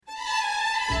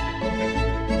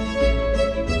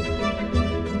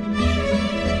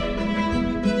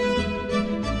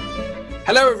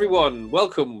Hello, everyone.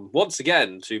 Welcome once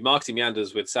again to Marketing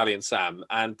Meanders with Sally and Sam.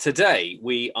 And today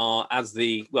we are, as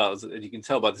you can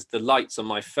tell by the lights on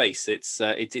my face, it's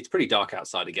pretty dark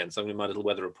outside again. So I'm in my little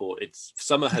weather report.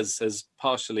 Summer has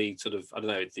partially sort of, I don't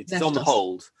know, it's on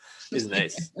hold, isn't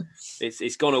it?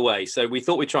 It's gone away. So we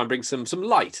thought we'd try and bring some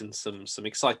light and some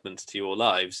excitement to your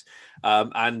lives,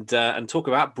 and talk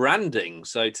about branding.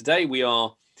 So today we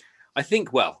are, I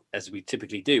think, well, as we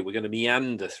typically do, we're going to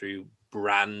meander through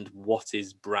brand. What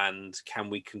is brand? Can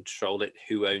we control it?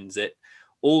 Who owns it?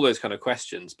 All those kind of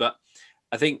questions. But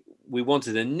I think we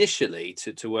wanted initially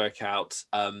to work out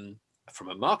from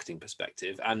a marketing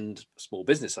perspective and small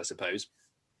business, I suppose,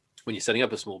 when you're setting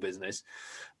up a small business,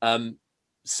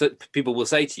 so people will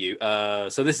say to you,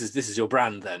 so this is your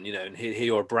brand then, and here are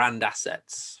your brand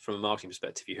assets. From a marketing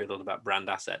perspective, you hear a lot about brand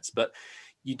assets, but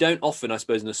you don't often, I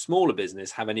suppose, in a smaller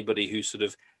business, have anybody who's sort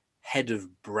of head of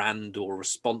brand or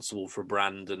responsible for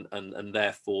brand and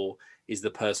therefore is the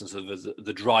person sort of as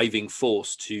the driving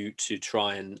force to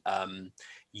try and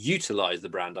utilize the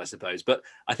brand, I suppose. But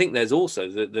I think there's also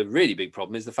the really big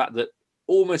problem is the fact that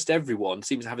almost everyone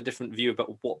seems to have a different view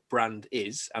about what brand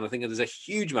is. And I think there's a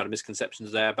huge amount of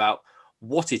misconceptions there about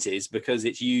what it is, because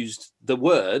the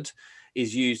word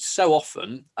is used so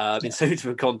often in so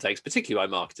different contexts, particularly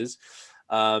by marketers,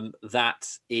 that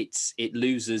it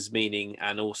loses meaning.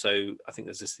 And also I think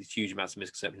there's just these huge amounts of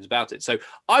misconceptions about it. So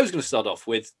I was going to start off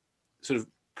with sort of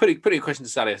putting a question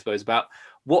to Sally, I suppose, about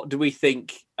what do we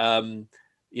think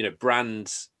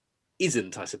brand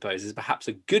isn't, I suppose, is perhaps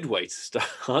a good way to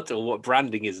start, or what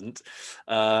branding isn't,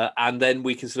 and then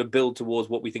we can sort of build towards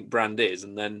what we think brand is,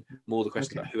 and then more the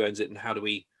question about who owns it and how do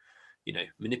we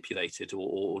manipulate it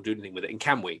or do anything with it, and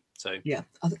can we? So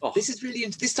this is really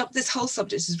this whole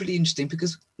subject is really interesting,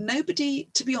 because nobody,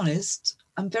 to be honest,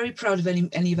 I'm very proud of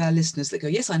any of our listeners that go,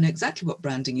 yes, I know exactly what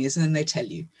branding is, and then they tell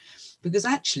you, because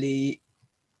actually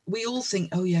we all think,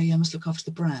 oh yeah, I must look after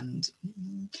the brand.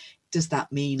 Does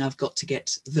that mean I've got to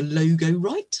get the logo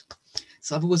right?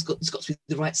 So it's got to be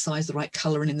the right size, the right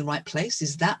color, and in the right place.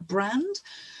 Is that brand?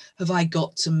 Have I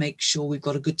got to make sure we've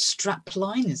got a good strap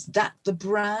line? Is that the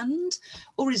brand?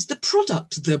 Or is the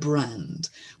product the brand?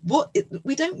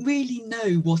 We don't really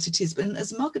know what it is. But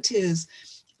as marketeers,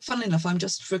 funnily enough, I'm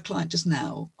just for a client just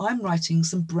now, I'm writing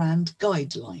some brand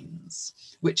guidelines,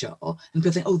 which are, and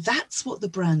people think, oh, that's what the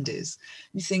brand is.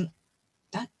 And you think,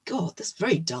 God, that's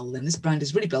very dull. Then this brand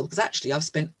is really dull, because actually I've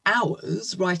spent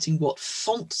hours writing what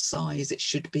font size it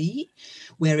should be,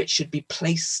 where it should be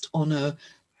placed on a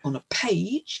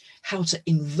page, how to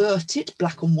invert it,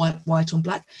 black on white, white on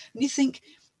black. And you think,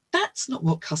 that's not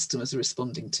what customers are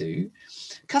responding to.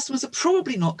 Customers are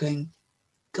probably not going,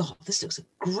 God, this looks a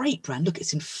great brand. Look,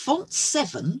 it's in font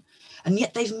 7, and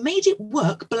yet they've made it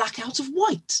work black out of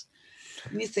white.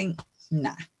 And you think,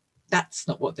 nah, that's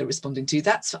not what they're responding to.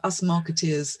 That's for us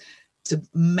marketeers to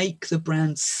make the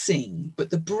brand sing. But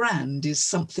the brand is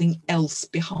something else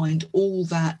behind all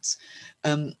that,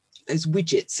 those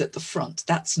widgets at the front.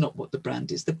 That's not what the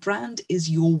brand is. The brand is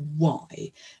your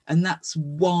why, and that's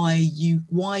why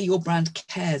your brand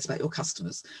cares about your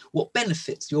customers, what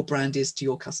benefits your brand is to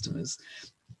your customers.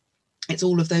 It's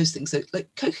all of those things. So like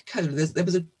Coca-Cola,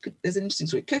 there's an interesting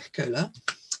story. Coca-Cola,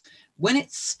 when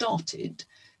it started,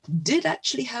 did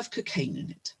actually have cocaine in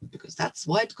it, because that's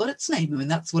why it got its name. I mean,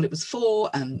 that's what it was for,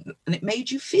 and it made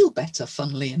you feel better,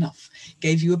 funnily enough,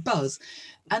 gave you a buzz.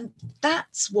 And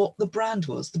that's what the brand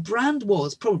was. The brand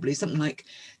was probably something like,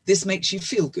 this makes you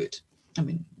feel good. I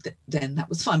mean, then that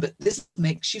was fine, but this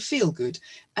makes you feel good.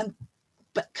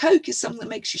 But Coke is something that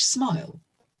makes you smile,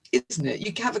 isn't it?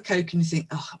 You have a Coke and you think,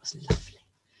 oh, that was lovely.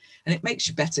 And it makes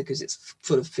you better because it's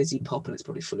full of fizzy pop, and it's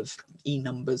probably full of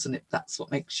numbers, and that's what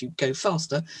makes you go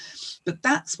faster. But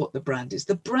that's what the brand is.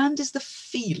 The brand is the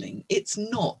feeling. It's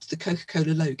not the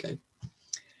Coca-Cola logo.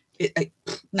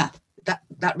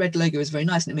 That red logo is very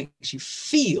nice, and it makes you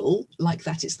feel like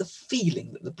that. It's the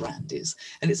feeling that the brand is,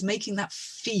 and it's making that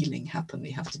feeling happen that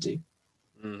you have to do.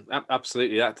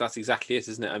 Absolutely, that's exactly it,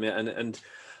 isn't it? I mean, and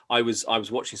I was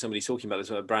watching somebody talking about this,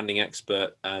 a branding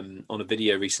expert, on a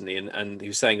video recently, and he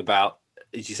was saying about,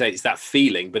 as you say, it's that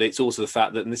feeling, but it's also the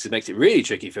fact that, and this makes it really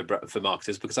tricky for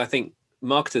marketers, because I think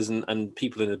marketers and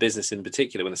people in the business in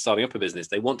particular, when they're starting up a business,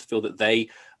 they want to feel that they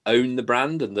own the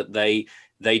brand and that they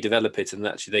develop it and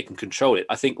that actually they can control it.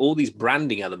 I think all these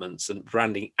branding elements and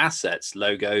branding assets,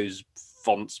 logos,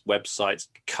 fonts, websites,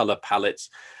 color palettes,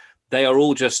 they are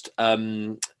all just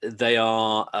things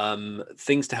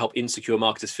to help insecure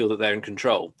marketers feel that they're in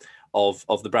control. of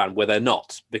the brand, where they're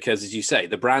not, because as you say,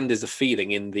 the brand is a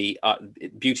feeling in the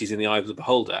beauty's in the eye of the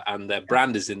beholder, and their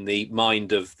brand is in the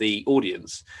mind of the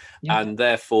audience. And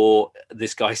therefore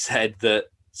this guy said that,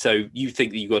 so you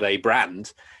think that you've got a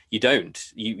brand. You don't.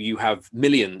 You have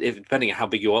millions, depending on how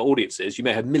big your audience is. You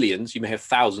may have millions, you may have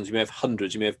thousands, you may have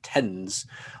hundreds, you may have tens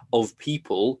of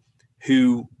people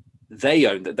who they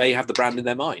own, that they have the brand in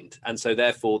their mind. And so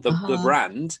therefore the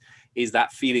brand is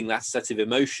that feeling, that set of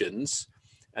emotions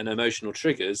and emotional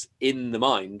triggers in the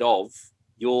mind of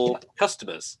your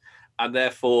customers. And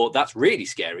therefore that's really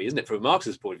scary, isn't it, from a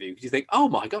marketer's point of view? Because you think, oh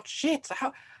my God, shit,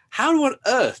 how on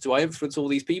earth do I influence all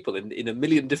these people in a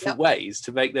million different ways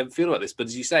to make them feel like this? But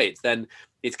as you say,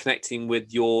 it's connecting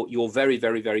with your very,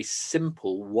 very, very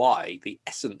simple why, the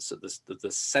essence at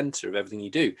the center of everything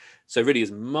you do. So really,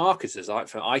 as marketers,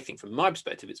 I think from my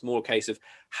perspective, it's more a case of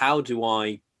how do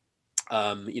I,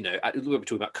 we were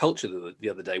talking about culture the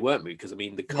other day, weren't we? Because I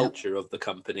mean, the culture of the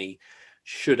company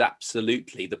should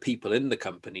absolutely, the people in the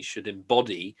company should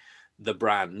embody the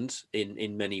brand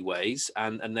in many ways,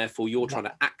 and therefore you're trying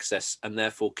to access and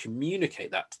therefore communicate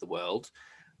that to the world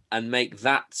and make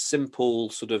that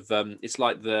simple sort of it's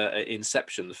like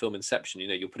the film Inception.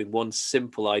 You're putting one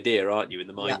simple idea, aren't you, in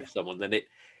the mind of someone, then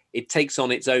it takes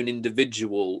on its own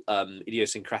individual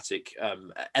idiosyncratic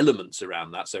elements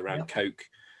around that. So around Coke,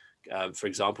 for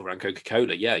example, around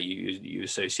Coca-Cola, you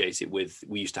associate it with,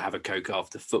 we used to have a Coke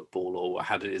after football, or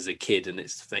had it as a kid, and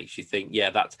it makes you think,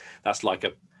 that's like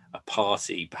a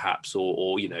party perhaps,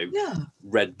 or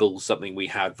Red Bull, something we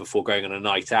had before going on a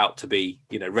night out to be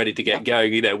ready to get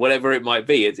going, whatever it might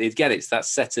be. It's that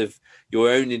set of your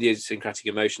own idiosyncratic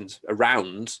emotions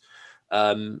around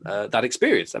that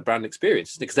experience, that brand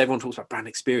experience, because everyone talks about brand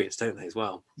experience, don't they, as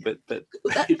well? But that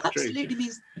absolutely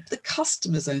means the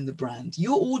customers own the brand.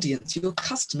 Your audience, your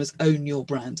customers own your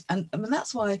brand. And I mean,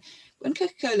 that's why when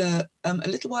Coca-Cola a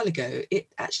little while ago, it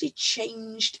actually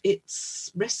changed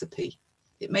its recipe.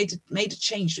 It made a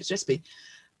change to its recipe.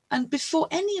 And before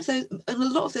any of those, and a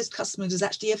lot of those customers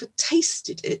actually ever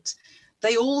tasted it,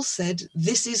 they all said,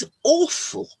 this is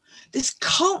awful. This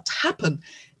can't happen,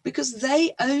 because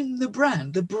they own the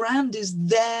brand. The brand is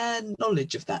their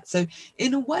knowledge of that. So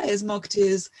in a way, as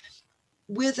marketeers,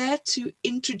 we're there to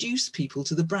introduce people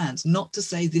to the brand, not to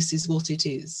say this is what it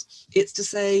is. It's to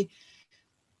say,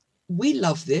 we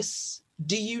love this.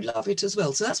 Do you love it as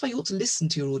well? So that's why you ought to listen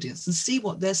to your audience and see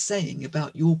what they're saying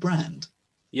about your brand.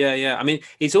 Yeah. I mean,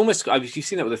 it's almost, you've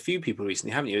seen that with a few people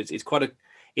recently, haven't you? It's quite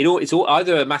it's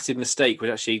either a massive mistake,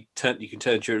 which actually you can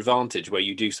turn to your advantage, where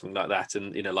you do something like that,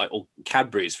 and like, or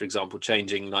Cadbury's, for example,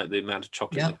 changing like the amount of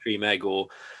chocolate in the cream egg or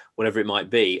whatever it might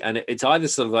be, and it's either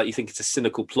sort of like you think it's a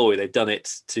cynical ploy, they've done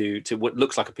it to what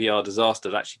looks like a PR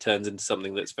disaster that actually turns into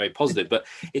something that's very positive. But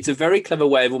it's a very clever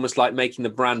way of almost like making the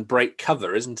brand break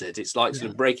cover, isn't it? It's like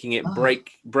sort of breaking it,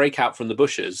 break out from the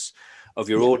bushes of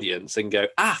your audience and go,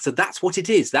 so that's what it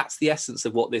is. That's the essence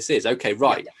of what this is. Okay,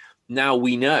 right. Now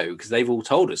we know, because they've all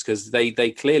told us, because they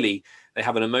clearly they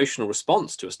have an emotional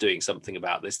response to us doing something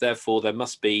about this. Therefore, there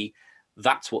must be,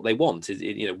 that's what they want.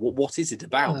 What is it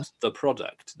about the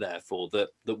product, therefore, that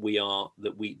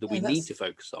we need to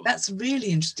focus on? That's really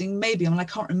interesting. Maybe, I mean, I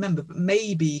can't remember, but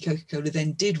maybe Coca-Cola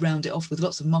then did round it off with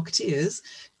lots of marketeers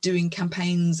doing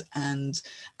campaigns and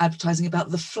advertising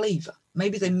about the flavor.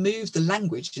 Maybe they moved the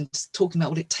language into talking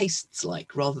about what it tastes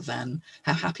like rather than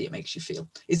how happy it makes you feel.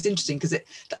 It's interesting, because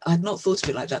I had not thought of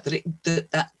it like that,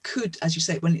 that could, as you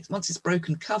say, once it's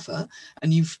broken cover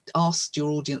and you've asked your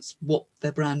audience what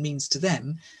their brand means to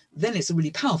them, then it's a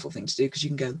really powerful thing to do, because you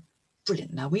can go,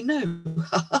 brilliant, now we know.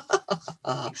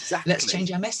 Exactly. Let's change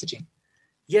our messaging.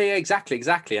 Yeah, exactly,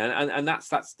 and that's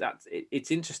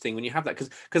it's interesting when you have that,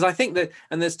 because I think that,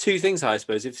 and there's two things, I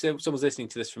suppose, if someone's listening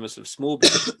to this from a sort of small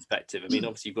business perspective. I mean,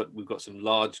 obviously we've got some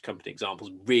large company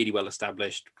examples, really well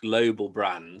established global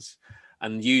brands,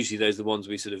 and usually those are the ones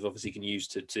we sort of obviously can use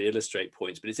to illustrate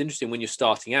points. But it's interesting when you're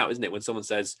starting out, isn't it, when someone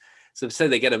says, so say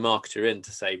they get a marketer in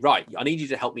to say, right, I need you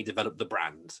to help me develop the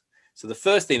brand. So the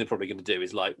first thing they're probably going to do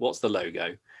is like, what's the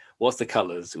logo? What's the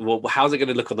colors? Well, how's it going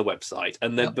to look on the website?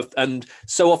 And then, and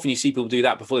so often you see people do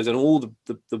that before they've done all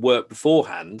the work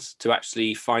beforehand to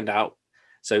actually find out.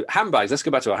 So handbags, let's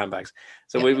go back to our handbags.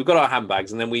 So we've got our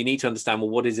handbags, and then we need to understand, well,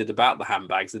 what is it about the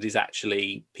handbags that is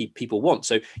actually people want?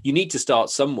 So you need to start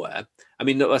somewhere. I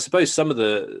mean, I suppose some of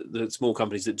the small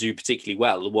companies that do particularly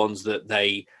well, the ones that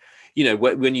they,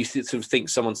 when you sort of think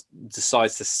someone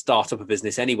decides to start up a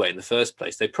business anyway in the first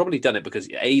place, they've probably done it because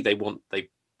they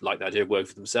like the idea of working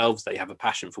for themselves. They have a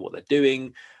passion for what they're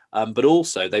doing, but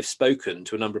also they've spoken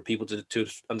to a number of people to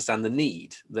understand the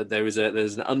need, that there's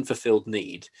an unfulfilled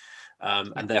need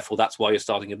And therefore that's why you're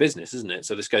starting a business, isn't it?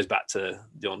 So this goes back to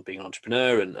being an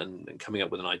entrepreneur and coming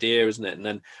up with an idea, isn't it? And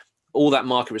then all that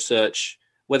market research,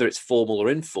 whether it's formal or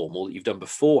informal, that you've done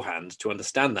beforehand to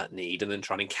understand that need and then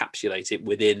try and encapsulate it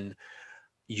within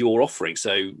your offering.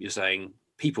 So you're saying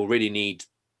people really need,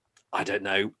 I don't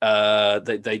know,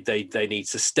 they need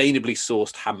sustainably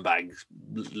sourced handbags,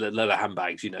 leather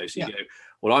handbags, you know. So you go,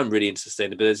 well, I'm really into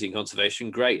sustainability and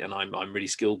conservation, great, and I'm really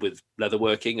skilled with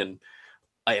leatherworking, and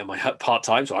I am my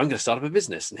part-time, so I'm going to start up a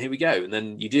business, and here we go. And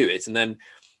then you do it, and then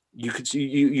you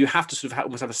have to sort of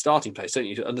almost have a starting place, don't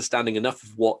you? Understanding enough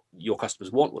of what your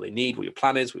customers want, what they need, what your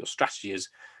plan is, what your strategy is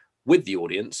with the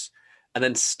audience, and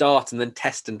then start and then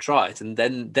test and try it. And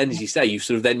then as you say,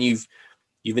 you've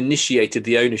initiated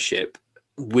the ownership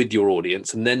with your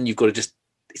audience, and then you've got to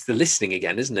it's the listening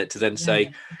again, isn't it? To then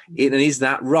say, and is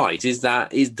that right? Does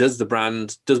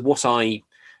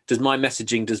my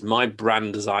messaging, does my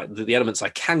brand, the elements I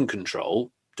can control,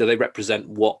 do they represent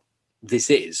what this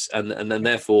is? And then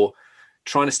therefore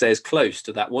trying to stay as close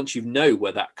to that once you know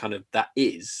where that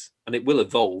is, and it will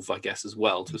evolve, I guess, as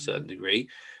well to a certain degree.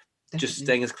 Definitely. Just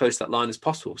staying as close to that line as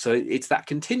possible. So it's that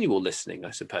continual listening,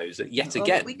 I suppose, that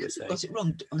again. We could have got it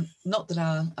wrong. Not that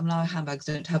our handbags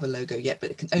don't have a logo yet,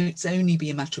 but it's only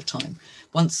be a matter of time.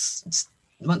 Once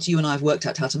you and I have worked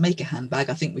out how to make a handbag,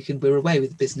 I think we're away with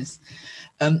the business.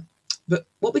 But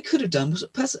what we could have done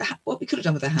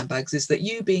with our handbags is that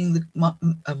you being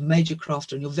a major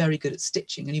crafter, and you're very good at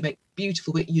stitching, and you make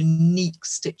beautiful but unique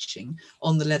stitching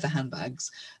on the leather handbags,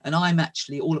 and I'm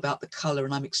actually all about the colour,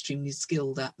 and I'm extremely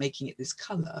skilled at making it this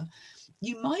colour.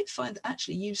 You might find that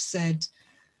actually you've said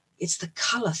it's the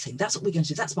colour thing. That's what we're going to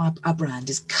do. That's why our brand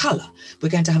is colour. We're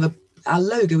going to have our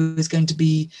logo is going to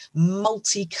be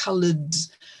multicoloured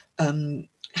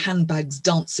handbags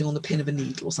dancing on the pin of a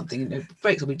needle or something.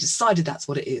 We decided that's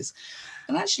what it is.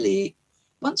 And actually,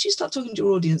 once you start talking to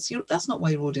your audience, that's not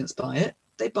why your audience buy it.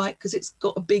 They buy it because it's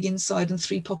got a big inside and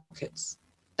 3 pockets.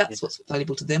 That's what's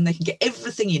valuable to them. They can get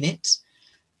everything in it,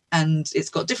 and it's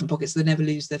got different pockets so they never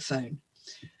lose their phone.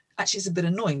 Actually, it's a bit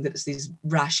annoying that it's these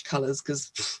rash colours,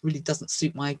 because it really doesn't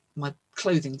suit my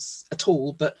clothing at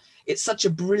all, but it's such a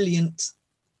brilliant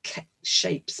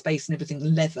shape, space and everything,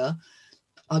 leather.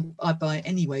 I buy it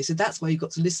anyway. So that's why you've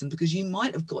got to listen, because you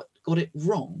might have got it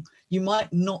wrong. You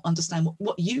might not understand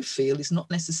what you feel is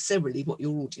not necessarily what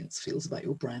your audience feels about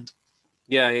your brand.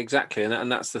 Yeah, exactly.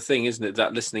 And that's the thing, isn't it?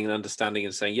 That listening and understanding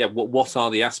and saying, what are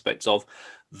the aspects of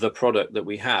the product that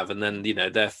we have? And then,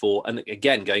 therefore, and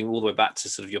again, going all the way back to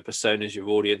sort of your personas, your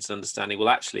audience, understanding, well,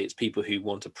 actually, it's people who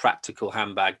want a practical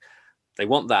handbag. They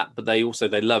want that, but they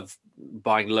love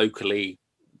buying locally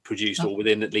produced or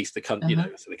within at least the country,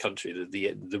 the country,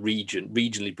 the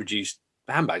regionally produced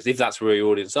handbags, if that's where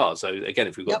your audience are. So again,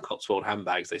 if we've got Cotswold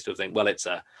handbags, they still think, well, it's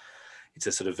a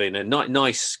sort of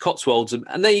nice Cotswolds,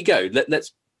 and there you go.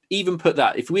 Let's even put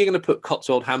that. If we're going to put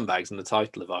Cotswold handbags in the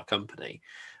title of our company,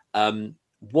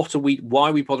 why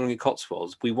are we bothering in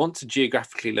Cotswolds? We want to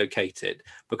geographically locate it,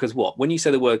 because when you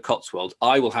say the word Cotswold,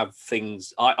 I will have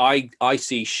things. I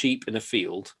see sheep in a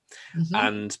field,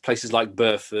 and places like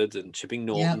Burford and Chipping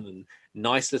Norton and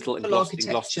nice little in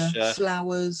Gloucestershire,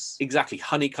 flowers, exactly,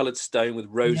 honey-coloured stone with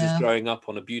roses growing up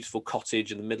on a beautiful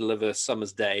cottage in the middle of a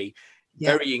summer's day.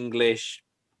 Very English,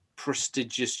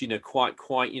 prestigious, quite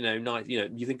nice.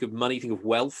 You think of money, you think of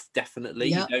wealth, definitely.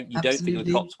 You don't think of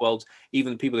the Cotswolds.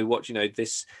 Even people who watch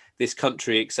this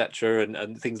country, etc.,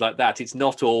 and things like that, it's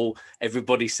not all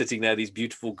everybody sitting there, these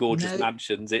beautiful gorgeous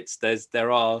mansions.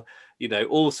 There are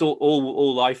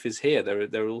all life is here.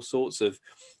 There are all sorts of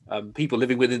people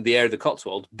living within the area of the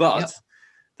Cotswolds, but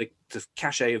the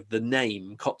cachet of the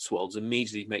name Cotswolds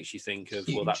immediately makes you think of,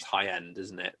 well, that's high end,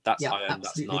 isn't it? That's high end.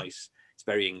 Absolutely. That's nice. It's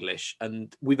very English,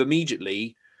 and we've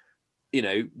immediately,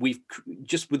 we've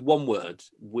just with one word,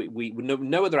 we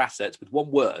no other assets, with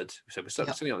one word. So we're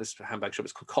setting up this handbag shop.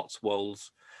 It's called Cotswolds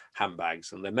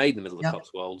Handbags, and they're made in the middle of the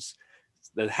Cotswolds.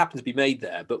 They happen to be made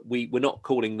there, but we're not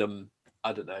calling them,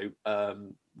 I don't know,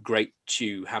 Great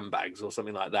Chew handbags or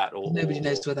something like that. Or nobody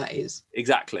knows where that is.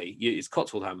 Exactly, it's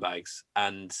Cotswold handbags,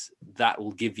 and that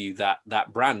will give you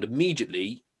that brand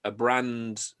immediately. A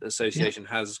brand association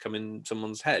has come in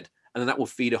someone's head. And then that will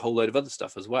feed a whole load of other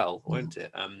stuff as well, won't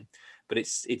it? But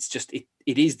it's just it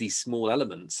is these small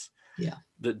elements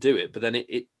that do it. But then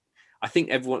I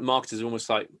think marketers are almost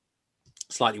like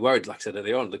slightly worried, like I said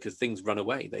earlier on, because things run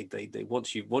away. They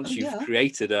once you've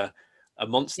created a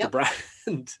monster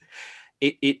brand,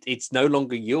 it's no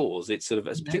longer yours. It's sort of,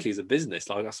 particularly as a business,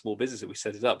 like a small business that we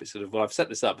set it up. It's sort of, well, I've set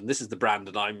this up, and this is the brand,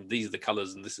 and these are the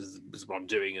colours, and this is what I'm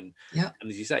doing, and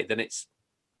as you say, then it's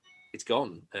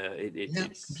gone.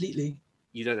 It's completely.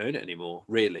 you don't own it anymore,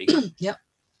 really. Yep.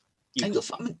 And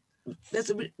I mean, there's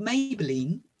a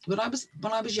Maybelline. When I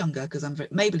was younger, because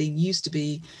Maybelline used to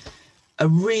be a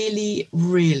really,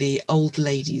 really old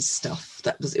ladies stuff.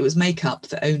 It was makeup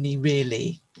that only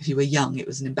really, if you were young, it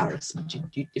was an embarrassment.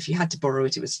 If you had to borrow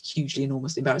it, it was hugely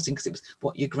enormously embarrassing because it was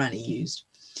what your granny used.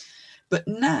 But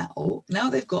now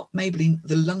they've got Maybelline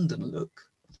the London look.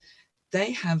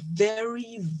 They have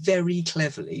very, very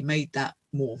cleverly made that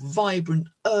more vibrant,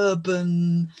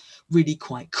 urban, really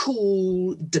quite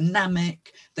cool,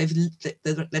 dynamic.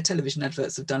 Their television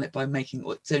adverts have done it by making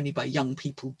it's only by young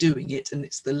people doing it, and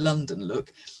it's the London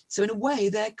look. So in a way,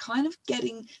 they're kind of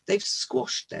they've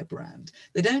squashed their brand.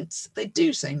 They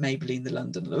do say Maybelline the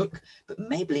London look, but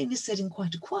Maybelline is said in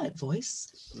quite a quiet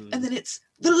voice, and then it's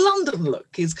the London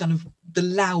look is kind of the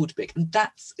loud bit, and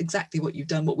that's exactly what you've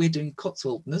done. What we're doing,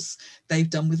 Cotswoldness, they've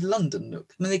done with London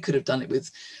look. I mean, they could have done it with.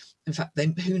 In fact,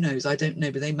 who knows? I don't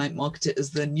know, but they might market it as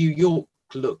the New York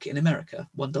look in America.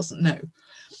 One doesn't know.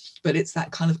 But it's that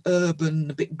kind of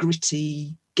urban, a bit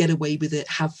gritty, get away with it,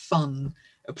 have fun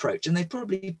approach. And they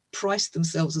probably priced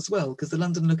themselves as well, because the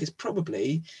London look is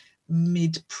probably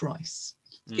mid-price.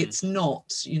 It's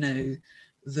not,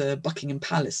 the Buckingham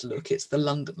Palace look. It's the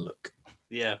London look.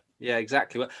 Yeah,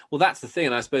 exactly. Well, that's the thing,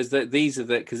 and I suppose that these are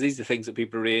the things that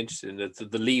people are really interested in.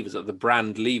 The levers, the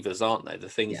brand levers, aren't they? The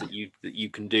things that you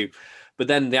can do. But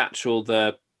then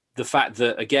the fact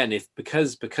that, again,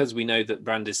 because we know that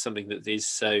brand is something that is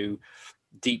so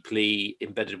deeply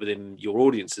embedded within your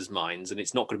audience's minds, and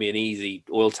it's not going to be an easy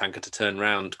oil tanker to turn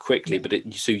around quickly. But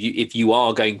if you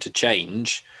are going to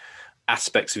change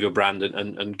aspects of your brand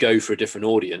and go for a different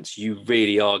audience, you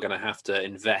really are going to have to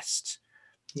invest.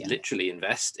 Literally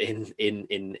invest in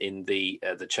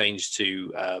the change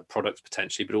to products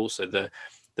potentially, but also the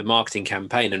marketing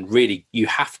campaign. And really, you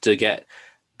have to get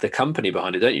the company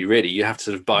behind it, don't you? Really, you have to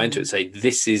sort of buy into it and say,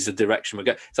 this is the direction we're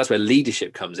going. So that's where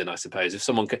leadership comes in, I suppose. If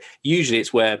someone usually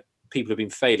it's where people have been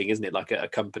failing, isn't it? Like a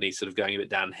company sort of going a bit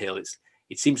downhill.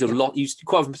 It seems to have lot. You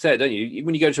quite often say it, don't you?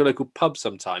 When you go to a local pub,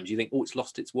 sometimes you think, oh, it's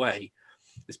lost its way.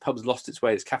 This pub's lost its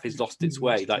way. This cafe's lost its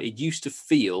way. Like it used to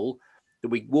feel that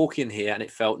we walk in here and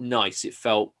it felt nice. It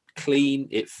felt clean.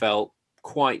 It felt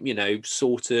quite,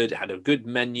 sorted. It had a good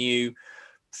menu.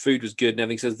 Food was good and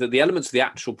everything. So the elements of the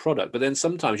actual product. But then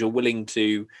sometimes you're willing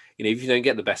to, if you don't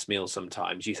get the best meal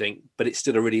sometimes, you think, but it's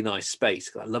still a really nice space.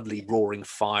 Got a lovely roaring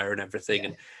fire and everything. Yeah.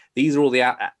 And these are all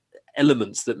the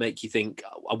elements that make you think,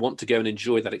 I want to go and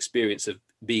enjoy that experience of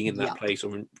being in that place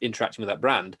or interacting with that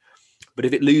brand. But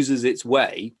if it loses its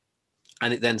way,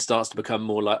 and it then starts to become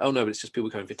more like, oh no, but it's just people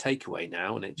going for takeaway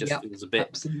now, and it just feels a bit,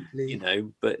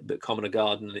 absolutely. But Common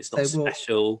Garden, and it's not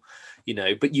special,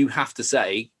 But you have to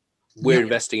say we're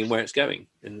investing in where it's going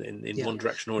in one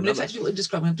direction or another. In fact, what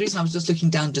describing, the reason I was just looking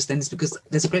down just then is because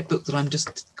there's a great book that I'm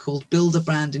just called "Build a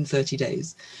Brand in 30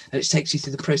 Days," which takes you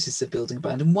through the process of building a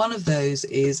brand. And one of those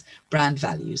is brand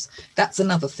values. That's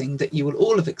another thing that you will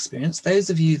all have experienced.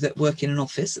 Those of you that work in an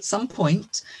office at some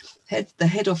point. The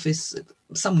head office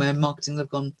somewhere in marketing, they've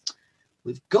gone,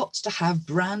 we've got to have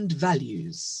brand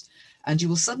values. And you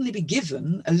will suddenly be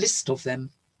given a list of them.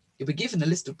 You'll be given a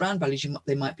list of brand values.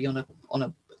 They might be on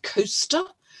a coaster,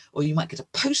 or you might get a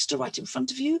poster right in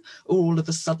front of you, or all of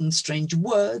a sudden strange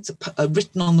words are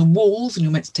written on the walls and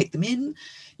you're meant to take them in.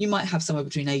 You might have somewhere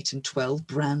between 8 and 12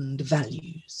 brand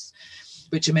values,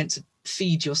 which are meant to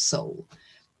feed your soul.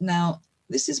 Now,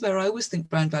 this is where I always think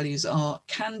brand values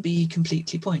can be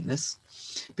completely pointless,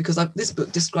 because this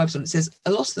book describes them. It says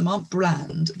a lot of them aren't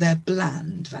brand, they're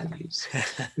bland values,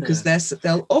 because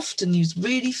they'll often use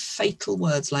really fatal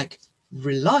words like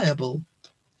reliable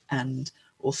and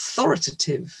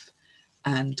authoritative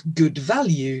and good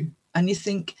value. And you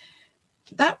think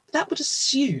that would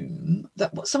assume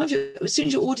that as soon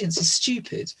as your audience is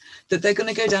stupid, that they're going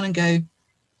to go down and go,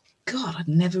 God, I'd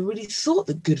never really thought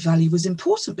that good value was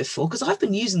important before, because I've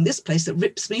been using this place that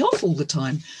rips me off all the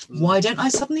time. Why don't I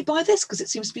suddenly buy this? Because it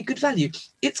seems to be good value.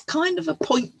 It's kind of a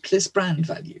pointless brand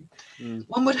value.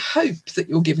 One would hope that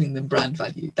you're giving them brand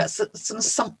value. That's an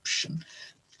assumption.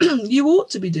 You ought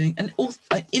to be doing an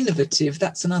innovative.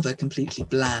 That's another completely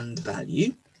bland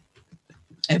value.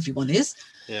 Everyone is.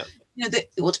 Yeah. There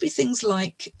ought to be things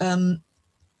like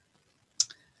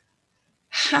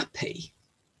happy.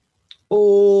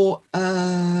 Or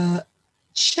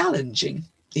challenging,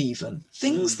 even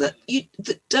things that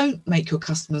don't make your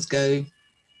customers go,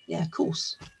 yeah, of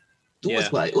course.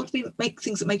 Well, it ought to make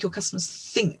things that make your customers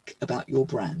think about your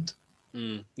brand.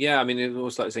 Yeah, I mean, it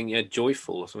was like saying,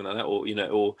 joyful or something like that,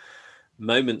 or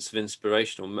moments of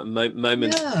inspiration, or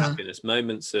moments of happiness,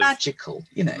 moments of magical,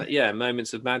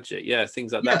 moments of magic,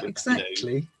 things like yeah, that.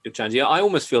 Exactly. Your challenge. I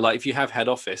almost feel like if you have head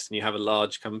office and you have a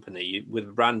large company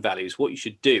with brand values, what you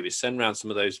should do is send around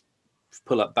some of those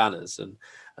pull-up banners and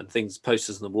things,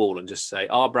 posters on the wall, and just say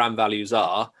our brand values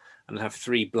are, and have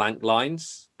 3 blank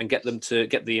lines, and get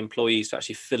the employees to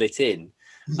actually fill it in.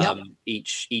 Yep.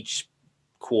 Each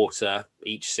quarter,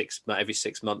 every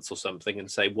 6 months or something, and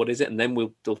say what is it, and then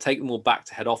we'll take them all back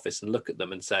to head office and look at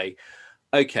them and say,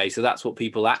 okay, so that's what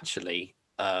people actually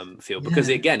feel. Because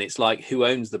again, it's like, who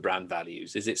owns the brand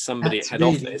values? Is it somebody at head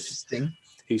office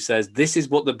who says this is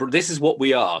what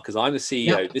we are? Because I'm the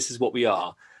CEO. Yep. This is what we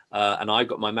are. And I've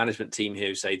got my management team here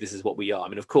who say this is what we are. I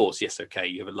mean, of course, yes, okay,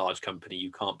 you have a large company, you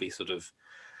can't be sort of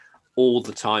all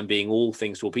the time being all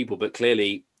things to all people, but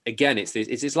clearly, again,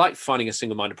 it's like finding a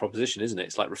single-minded proposition, isn't it?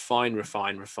 It's like refine,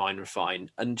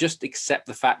 and just accept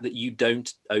the fact that you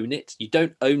don't own it. You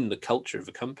don't own the culture of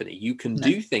a company. You can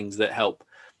do things that help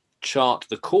chart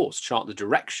the course, chart the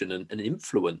direction, and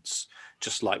influence.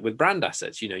 Just like with brand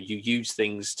assets, you use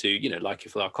things to, like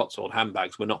if our Cotswold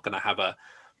handbags, we're not going to have a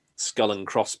skull and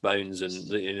crossbones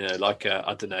and like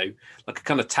a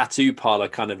kind of tattoo parlor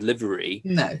kind of livery.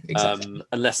 No, exactly.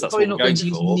 Unless that's what we're going to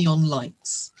use neon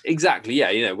lights. Exactly.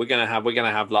 Yeah. We're gonna have like,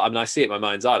 I mean, I see it in my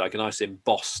mind's eye, like a nice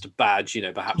embossed badge,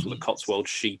 perhaps with a Cotswold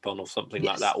sheep on or something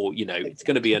like that, or it's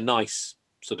going to be a nice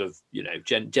sort of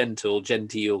genteel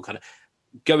kind of,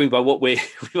 going by what we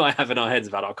might have in our heads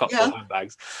about our Cotswold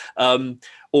handbags,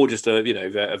 or just a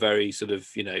very sort of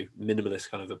minimalist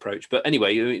kind of approach. But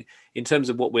anyway, in terms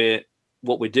of what we're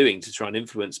doing to try and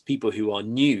influence people who are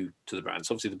new to the brand.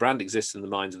 So obviously the brand exists in the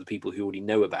minds of the people who already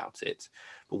know about it,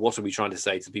 but what are we trying to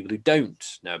say to the people who don't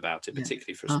know about it,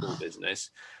 particularly for a small business?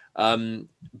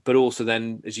 But also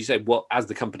then, as you said, as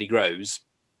the company grows,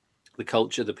 the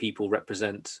culture, the people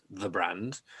represent the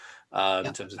brand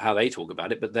in terms of how they talk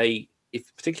about it, but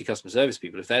if particularly customer service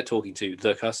people, if they're talking to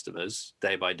the customers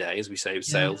day by day, as we say with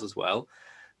sales as well,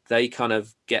 they kind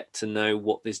of get to know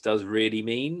what this does really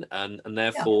mean, and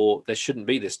therefore there shouldn't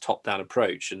be this top-down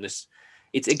approach. And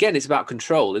it's about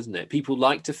control, isn't it? People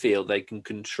like to feel they can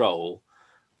control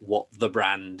what the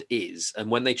brand is, and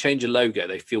when they change a logo,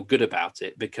 they feel good about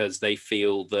it because they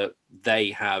feel that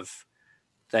they have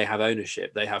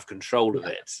ownership, they have control of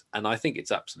it. And I think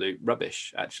it's absolute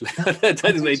rubbish, actually. I don't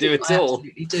think they do at all.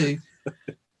 Absolutely do.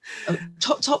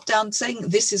 Top down, saying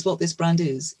this is what this brand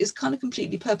is kind of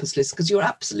completely purposeless, because you're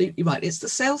absolutely right. It's the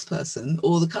salesperson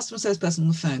or the customer service person on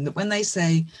the phone that when they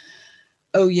say,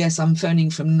 oh yes, I'm phoning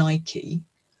from Nike,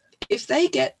 if they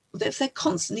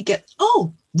constantly get,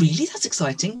 oh really, that's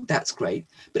exciting, that's great,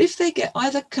 but if they get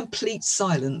either complete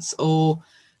silence or,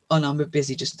 oh no, I'm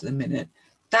busy just in a minute,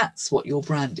 that's what your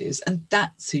brand is, and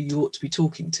that's who you ought to be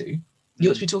talking to. You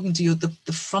ought to be talking to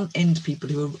the front end people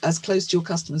who are as close to your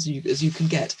customers as you can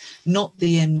get, not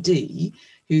the MD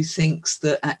who thinks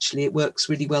that actually it works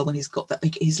really well when he's got that,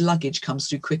 his luggage comes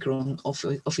through quicker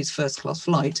off his first class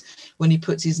flight when he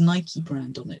puts his Nike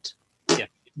brand on it. Yeah.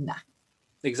 Nah.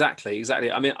 Exactly.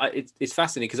 I mean, it's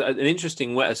fascinating because an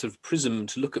interesting way, a sort of prism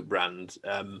to look at brand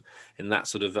in that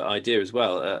sort of idea as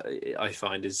well, I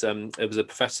find is there was a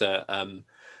professor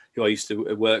who I used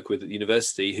to work with at the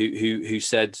university who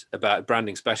said about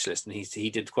branding specialist, and he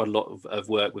did quite a lot of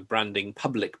work with branding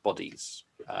public bodies,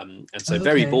 and so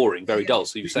very boring, very dull.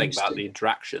 So you were saying about the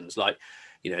interactions, like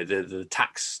the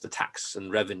tax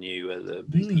and revenue, the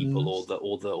people,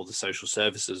 or the social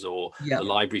services, or the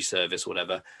library service,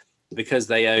 whatever. Because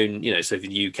they own, so in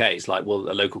the UK, it's like,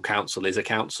 well, a local council is a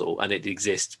council, and it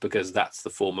exists because that's the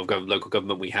form of local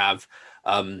government we have.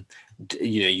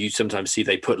 You sometimes see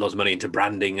they put lots of money into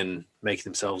branding and making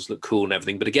themselves look cool and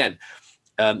everything. But again,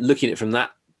 looking at it from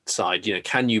that side,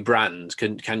 can you brand?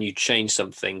 Can you change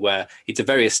something where it's a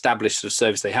very established sort of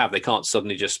service they have? They can't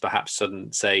suddenly just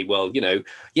say, well,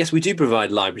 yes, we do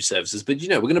provide library services, but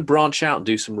we're going to branch out and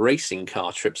do some racing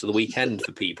car trips at the weekend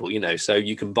for people, so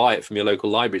you can buy it from your local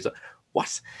libraries.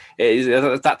 What?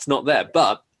 That's not there.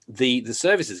 But the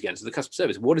services, again, so the customer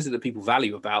service, what is it that people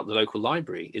value about the local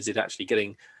library? Is it actually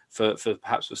getting for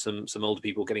some older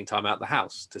people, getting time out of the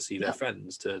house to see their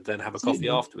friends, to then have a coffee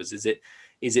afterwards? Is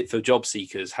it for job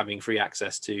seekers having free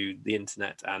access to the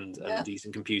internet and a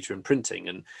decent computer and printing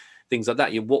and things like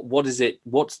that? What is it?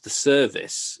 What's the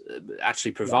service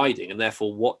actually providing? And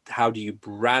therefore, how do you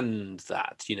brand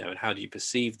that? And how do you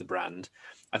perceive the brand?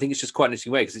 I think it's just quite an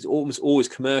interesting way, because it's almost always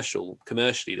commercially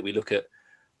that we look at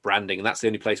branding, and that's the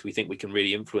only place we think we can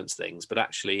really influence things. But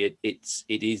actually, it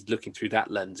is looking through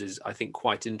that lens is, I think,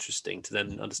 quite interesting to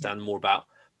then understand more about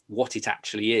what it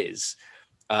actually is.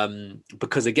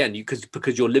 because again,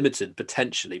 because you're limited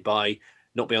potentially by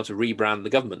not being able to rebrand the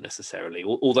government necessarily.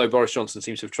 Although Boris Johnson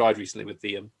seems to have tried recently with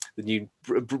the new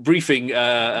briefing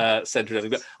centre and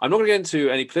everything. But I'm not going to get into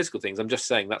any political things. I'm just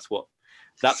saying that's what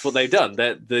they've done.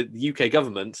 The UK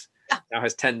government now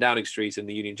has 10 Downing Street and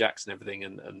the Union Jacks and everything,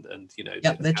 and you know.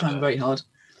 Yeah, they're trying very hard.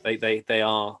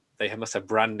 They must have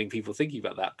branding people thinking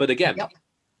about that. But again,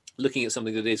 looking at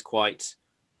something that is quite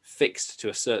fixed to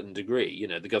a certain degree, you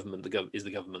know, the government is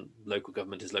the government, local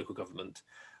government is local government.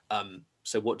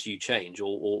 So what do you change,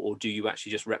 or do you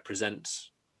actually just represent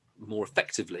more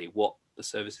effectively what the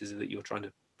services that you're trying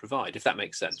to provide, if that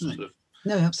makes sense? Right. Sort of.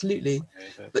 No, absolutely.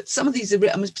 Okay. But some of these are,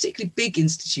 particularly big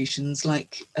institutions,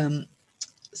 like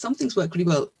some things work really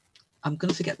well. I'm going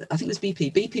to forget that. I think it was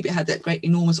BP. BP had that great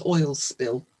enormous oil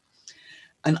spill.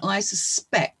 And I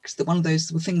suspect that one of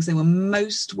those things they were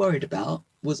most worried about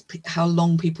was how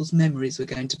long people's memories were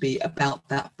going to be about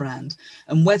that brand,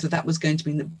 and whether that was going to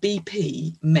mean that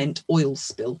BP meant oil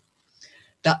spill.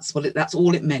 That's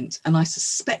all it meant. And I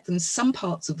suspect that in some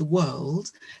parts of the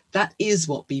world, that is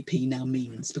what BP now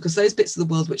means, because those bits of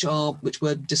the world which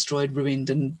were destroyed, ruined,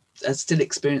 and are still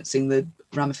experiencing the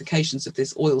ramifications of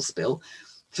this oil spill,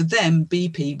 for them,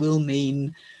 BP will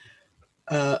mean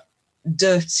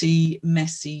dirty,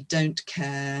 messy, don't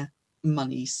care,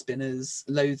 money spinners,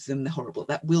 loathe them, they're horrible.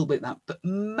 That will be that. But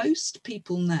most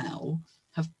people now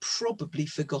have probably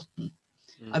forgotten.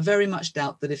 I very much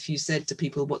doubt that if you said to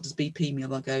people, what does BP mean?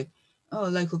 They'll go, oh, a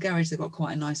local garage, they've got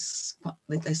quite a nice,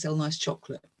 they sell nice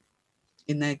chocolate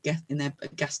in their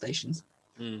gas stations.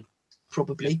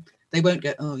 Probably. They won't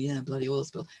go, oh yeah, bloody oil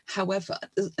spill. However,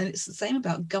 and it's the same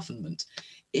about government.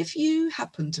 If you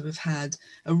happen to have had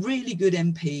a really good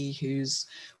MP who's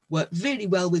worked really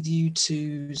well with you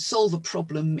to solve a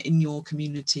problem in your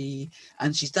community,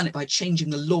 and she's done it by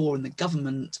changing the law and the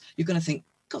government, you're going to think,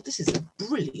 God, this is a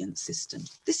brilliant system.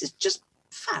 This is just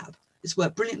fab. It's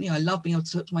worked brilliantly. I love being able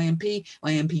to talk to my MP.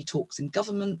 My MP talks in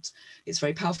government. It's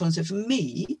very powerful. And so for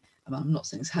me, I'm not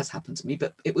saying this has happened to me,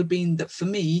 but it would mean that for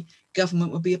me,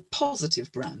 government would be a positive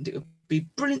brand. It would be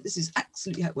brilliant. This is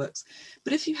absolutely how it works.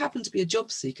 But if you happen to be a job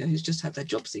seeker who's just had their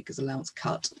job seekers allowance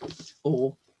cut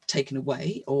or taken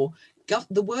away, or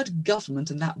the word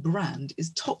government and that brand is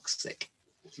toxic.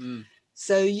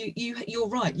 So you're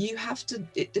right. You have to.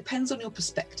 It depends on your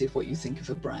perspective what you think of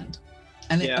a brand,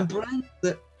 and a brand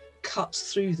that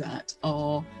cuts through that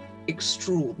are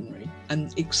extraordinary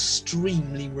and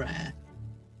extremely rare.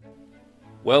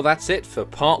 Well, that's it for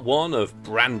part 1 of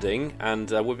branding, and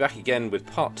we'll be back again with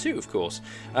part 2, of course,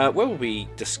 where we'll be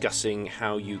discussing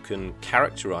how you can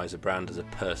characterise a brand as a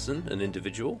person, an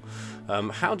individual.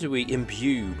 How do we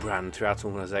imbue brand throughout an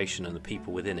organisation and the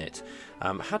people within it?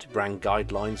 How do brand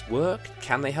guidelines work?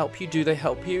 Can they help you? Do they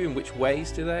help you? In which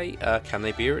ways do they? Can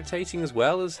they be irritating as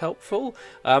well as helpful?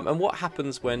 And what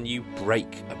happens when you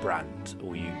break a brand,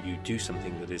 or you do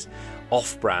something that is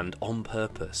off-brand on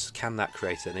purpose? Can that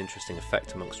create an interesting effect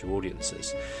amongst your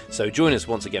audiences? So join us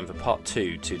once again for part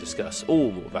 2 to discuss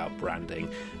all about branding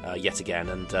yet again.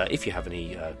 And if you have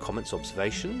any comments,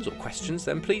 observations or questions,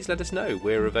 then please let us know.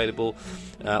 We're available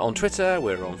on Twitter,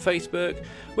 we're on Facebook,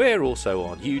 we're also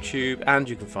on YouTube, and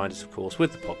you can find us, of course,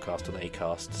 with the podcast on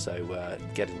Acast. So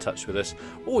get in touch with us,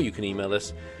 or you can email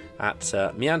us at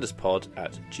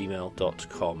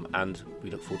meanderspod@gmail.com, and we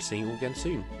look forward to seeing you all again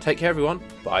soon. Take care, everyone.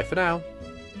 Bye for now.